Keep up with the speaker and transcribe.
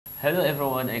Hello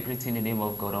everyone, I greet you in the name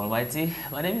of God Almighty.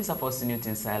 My name is Apostle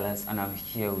Newton Silas and I'm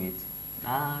here with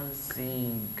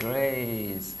Nancy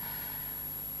Grace.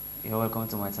 You're welcome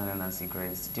to my channel, Nancy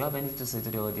Grace. Do you have anything to say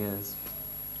to the audience?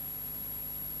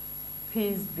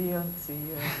 Peace be unto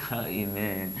you.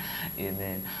 Amen.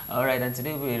 Amen. Alright, and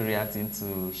today we're reacting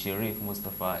to Sherif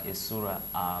Mostafa, a Surah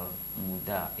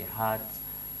Al-Muddathir, a heart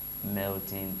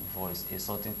melting voice, a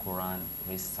certain Quran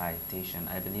recitation.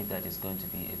 I believe that is going to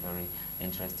be a very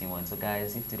interesting one. So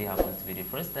guys, if today happens to be the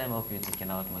first time of you checking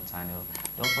out my channel,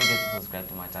 don't forget to subscribe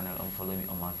to my channel and follow me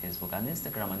on my Facebook and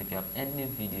Instagram. And if you have any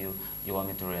video you want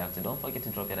me to react to, don't forget to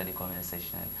drop it at the comment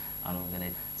section and I'm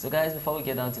gonna. So guys, before we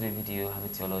get down to the video, I'm a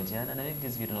theologian and I make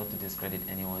this video not to discredit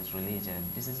anyone's religion.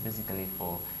 This is basically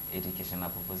for educational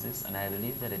purposes, and I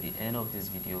believe that at the end of this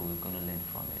video we're gonna learn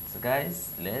from it. So guys,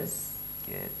 let's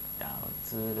get down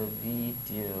to the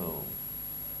video.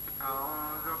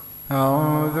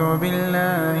 أعوذ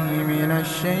بالله من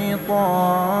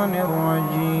الشيطان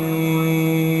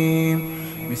الرجيم.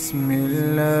 بسم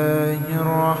الله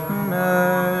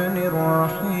الرحمن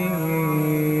الرحيم.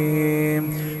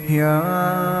 يا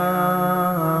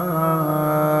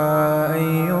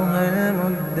أيها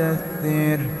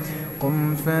المدثر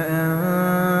قم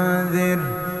فأنذر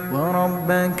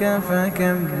وربك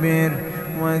فكبر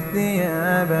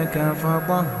وثيابك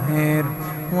فطهر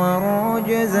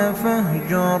والرجز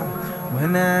فاهجر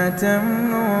ولا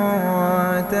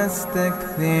تمنن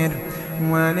تستكثر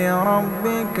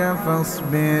ولربك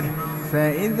فاصبر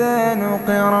فإذا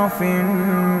نقر في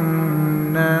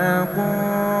الناقور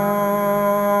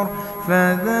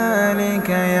فذلك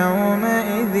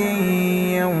يومئذ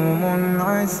يوم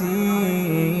عسير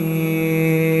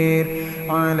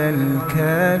على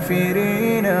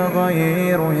الكافرين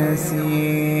غير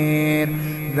يسير.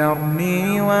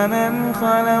 ذرني ومن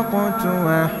خلقت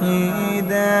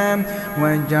وحيدا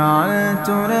وجعلت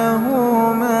له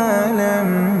مالا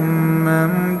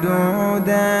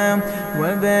ممدودا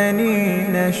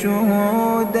وبنين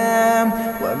شهودا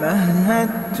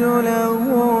ومهدت له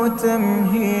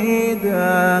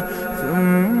تمهيدا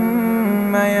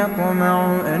ثم يطمع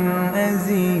أن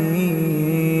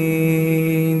أزيد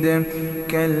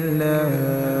كلا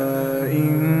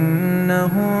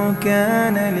إنه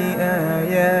كان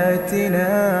لآياتنا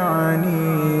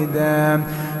عنيدا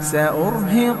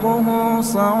سأرهقه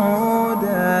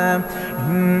صعودا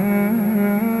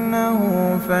إنه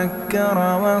فكر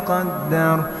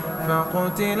وقدر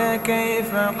فقتل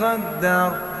كيف قدر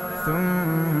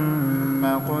ثم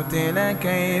قتل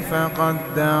كيف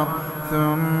قدر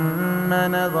ثم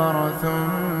نظر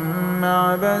ثم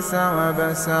عبس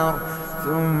وبسر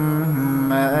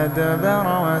ثم أدبر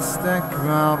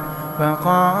واستكبر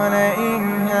فقال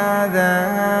إن هذا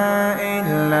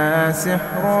إلا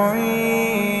سحر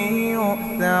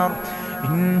يؤثر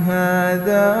إن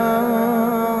هذا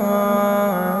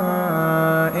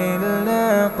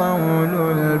إلا قول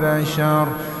البشر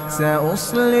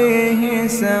سأصليه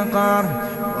سقر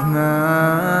وما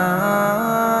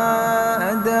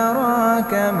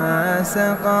أدراك ما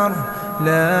سقر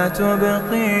لا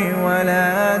تبقي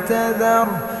ولا تذر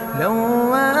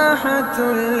لواحة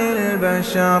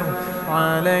للبشر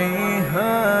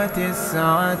عليها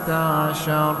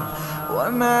 19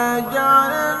 وما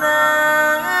جعلنا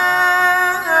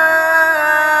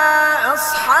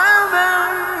أصحاب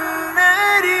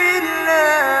النار إلا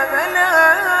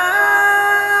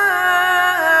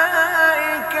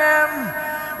ملائكة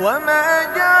وما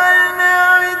جعلنا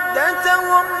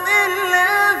عدتهم إلا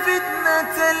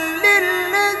فتنة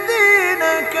للذين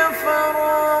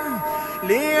كفروا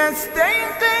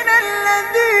ليستيقن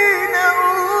الذين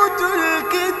أوتوا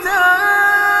الكتاب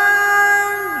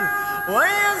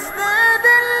ويزداد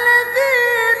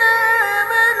الذين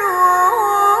آمنوا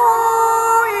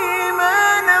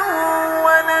إيمانا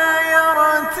ولا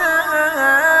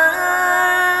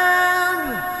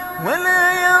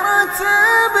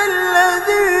يرتاب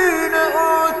الذين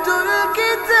أوتوا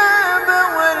الكتاب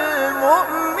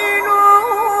والمؤمنون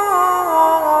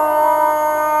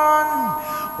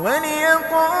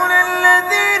وليقول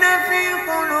الذين في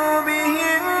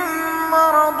قلوبهم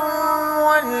مرض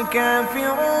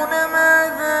والكافرون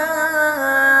ماذا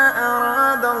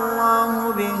أراد الله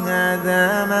بهذا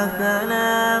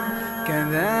مثلا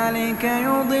كذلك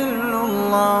يضل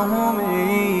الله من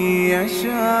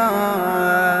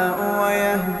يشاء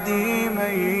ويهدي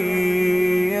من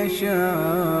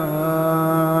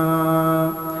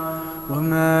يشاء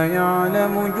وما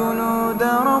يعلم جنود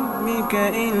ربك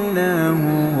إلا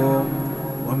هو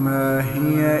وما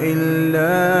هي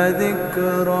إلا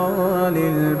ذكرى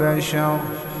للبشر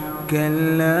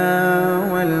كلا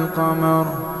والقمر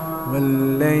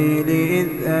والليل إذ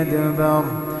أدبر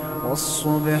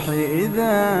والصبح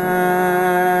إذا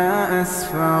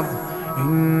أسفر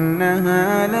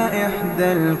إنها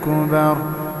لإحدى الكبر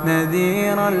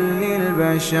نذيرا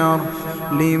للبشر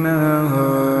لمن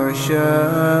شاء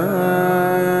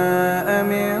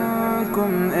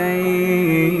منكم أن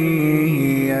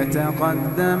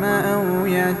يتقدم أو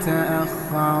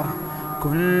يتأخر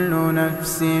كل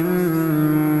نفس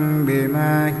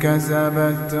بما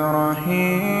كسبت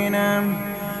رهينة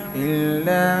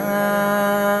إلا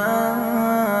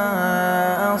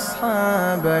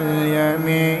أصحاب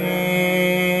اليمين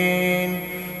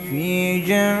في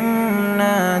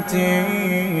جنات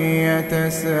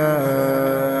يتساءلون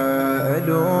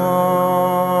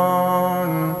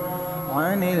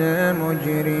عن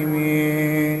المجرمين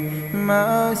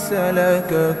ما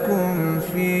سلككم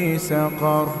في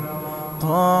سقر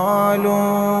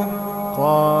قالوا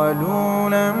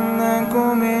لم نك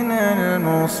من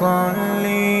المصلين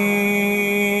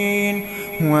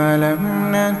ولم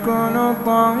نك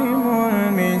نطعم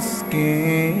المسكين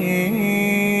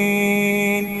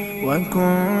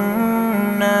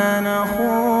وكنا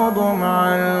نخوض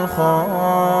مع الخائضين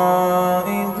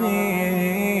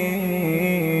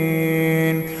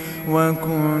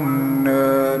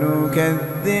وكنا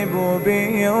نكذب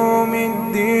بيوم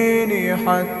الدين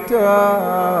حتى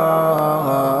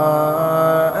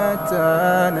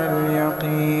أتانا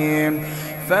اليقين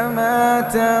فما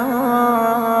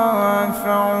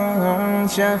تنفعهم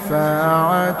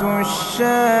شفاعة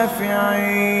الشافعين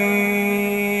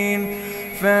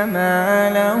فما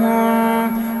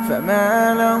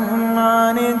لهم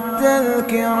عن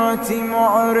التذكرة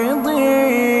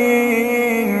معرضين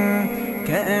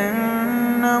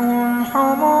كأنهم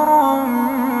حمر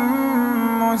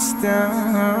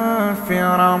مستنفرة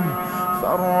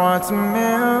فرت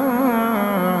من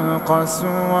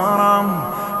قسورة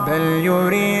بل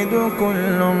يريد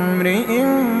كل امرئ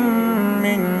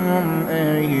منهم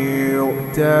أن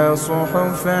يؤتى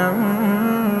صحفا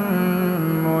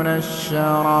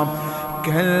منشرة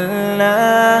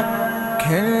كلا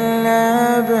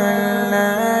بل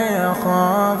لا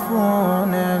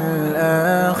يخافون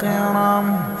الآخرة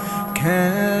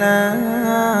كلا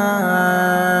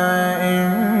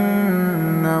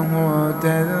إنه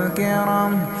تذكرة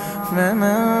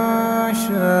فمن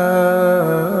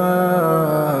شاء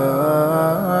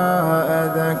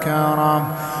ذكره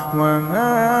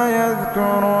وما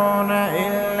يذكرون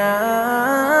إلا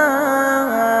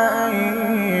أن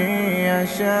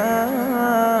يشاء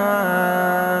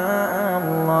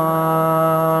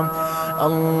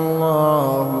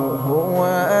الله هو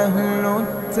أهل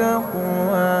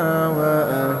التقوى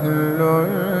وأهل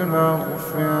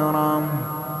المغفرة.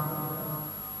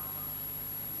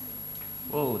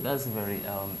 Oh, that's very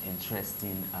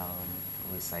interesting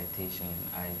recitation.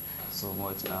 I so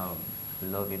much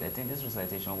love it. I think this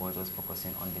recitation was just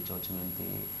focusing on the judgment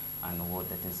day and what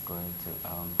that is going to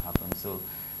happen. So,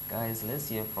 guys, let's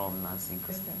hear from Nancy.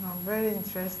 Very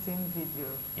interesting video.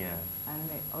 Yeah. And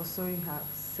also you have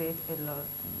said a lot.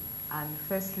 And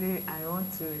firstly, I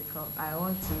want to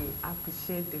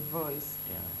appreciate the voice.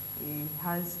 Yeah. He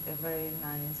has a very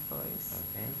nice voice.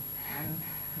 Okay. And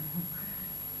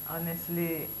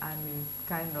honestly, I'm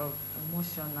kind of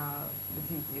emotional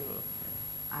video.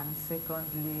 And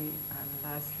secondly and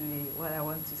lastly, what I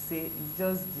want to say is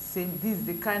just the same. This is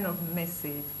the kind of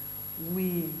message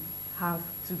we have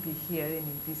to be hearing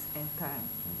in this end time,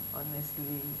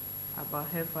 honestly, about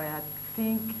hellfire. I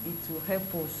think it will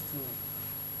help us to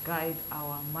guide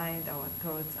our mind, our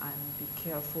thoughts, and be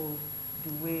careful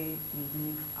the way we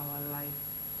live our life.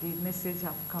 The message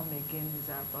have come again is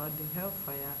about the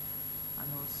hellfire, and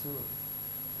also,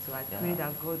 so I pray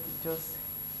that God will just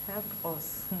help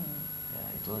us. Yeah,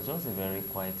 it was just a very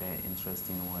quite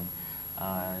interesting one.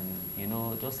 And you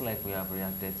know, just like we have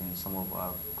reacted in some of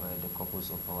our the couples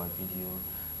of our video,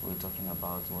 we're talking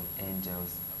about what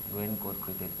angels, when God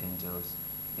created angels,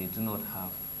 they do not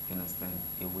have, you understand,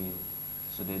 a will.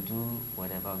 So they do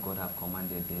whatever God have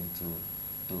commanded them to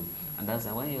do. And that's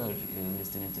why when you're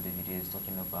listening to the video, it's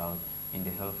talking about in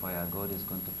the hellfire, God is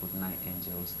going to put 9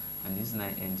 angels, and these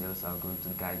 9 angels are going to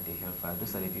guide the hellfire.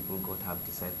 Those are the people God have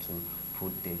decided to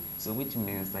put there. So which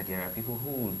means that there are people who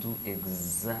will do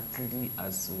exactly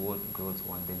as what God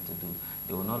wants them to do.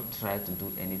 They will not try to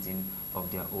do anything of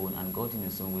their own, and God in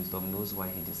his own wisdom knows why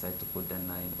he decided to put the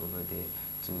 9 over there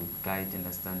to guide and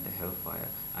understand the hellfire.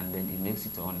 And then it makes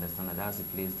you to understand that that's a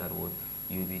place that what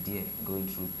you'll be there going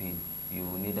through pain. You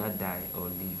will neither die or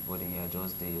live, but then you're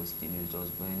just there, your skin is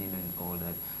just burning and all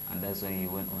that. And that's when you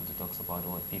went on to talk about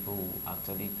what people will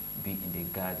actually be in the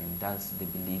garden. That's the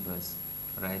believers,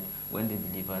 right? When the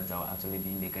believers are actually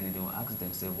being in the garden, they will ask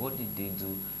themselves, what did they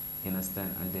do You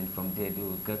understand? And then from there they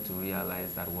will get to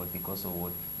realize that what, because of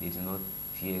what, they do not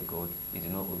fear God, they do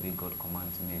not obey God's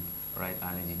commandment, right?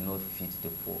 And they did not feed the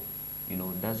poor. You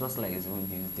know, that's just like it's even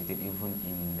being stated even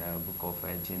in the book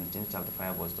of James chapter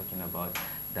 5 was talking about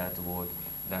that word,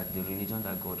 that the religion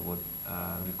that God would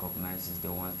recognize is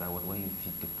the ones that would, when you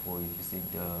feed the poor, you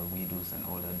visit the widows and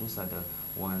all that, those are the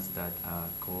ones that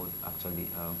God actually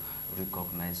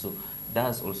recognize. So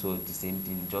that's also the same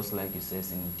thing, just like it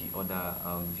says in the other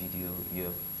video,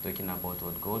 you're talking about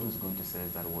what God is going to say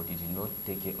is that what, you did not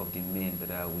take care of the men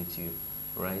that are with you,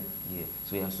 right? Yeah.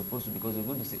 So you are supposed to, because you're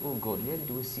going to say, oh God, where did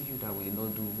we see you that we did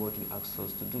not do what you asked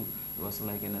us to do? It was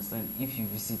like, you understand, if you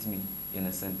visit me, you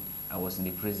understand, I was in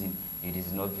the prison, you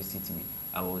did not visit me.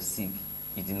 I was sick,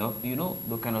 you did not, you know,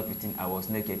 the kind of thing. I was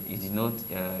naked, you did not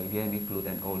wear me clothes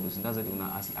and all those. And that's what they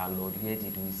want to ask, our Lord, where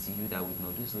did we see you that we did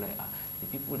not do? So like, the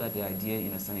people that they are there, you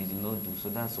understand, you did not do. So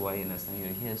that's why, you understand, you're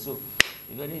here. So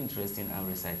a very interesting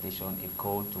recitation, a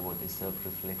call toward a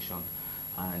self-reflection.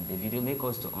 And the video makes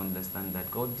us to understand that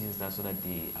God did that so that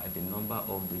the number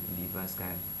of the believers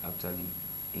can actually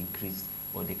increase.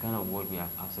 But the kind of world we have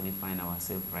actually find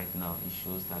ourselves right now, it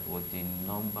shows that what the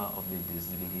number of the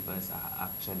disbelievers are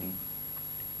actually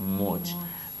much.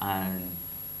 And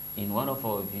in one of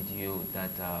our video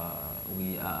that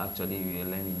we were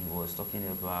learning, he was talking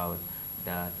about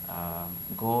that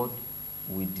God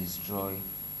will destroy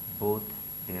both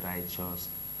the righteous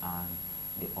and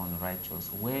the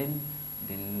unrighteous when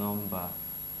the number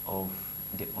of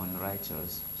the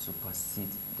unrighteous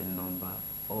supersedes the number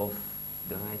of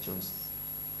the righteous.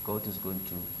 God is going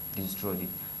to destroy it.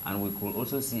 And we could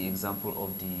also see example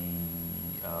of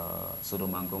the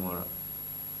Sodom and Gomorrah,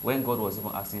 when God was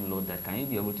even asking Lord that, can you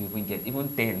be able to even get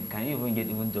even 10, can you even get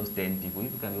even just 10 people?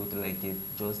 If you can be able to like get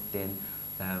just 10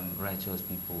 righteous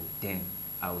people, then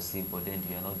I will say, but then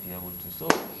you will not be able to. So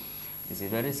it's a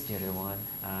very scary one,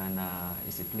 and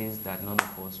it's a place that none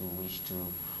of us will wish to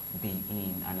be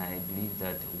in, and I believe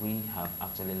that we have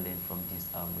actually learned from this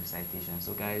recitation.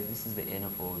 So guys, this is the end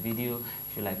of our video.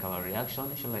 If you like our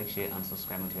reaction, if you like, share and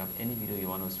subscribe. And if you have any video you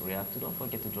want us to react to, don't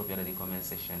forget to drop it in the comment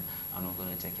section and we're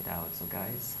going to check it out. So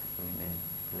guys, remain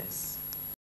blessed.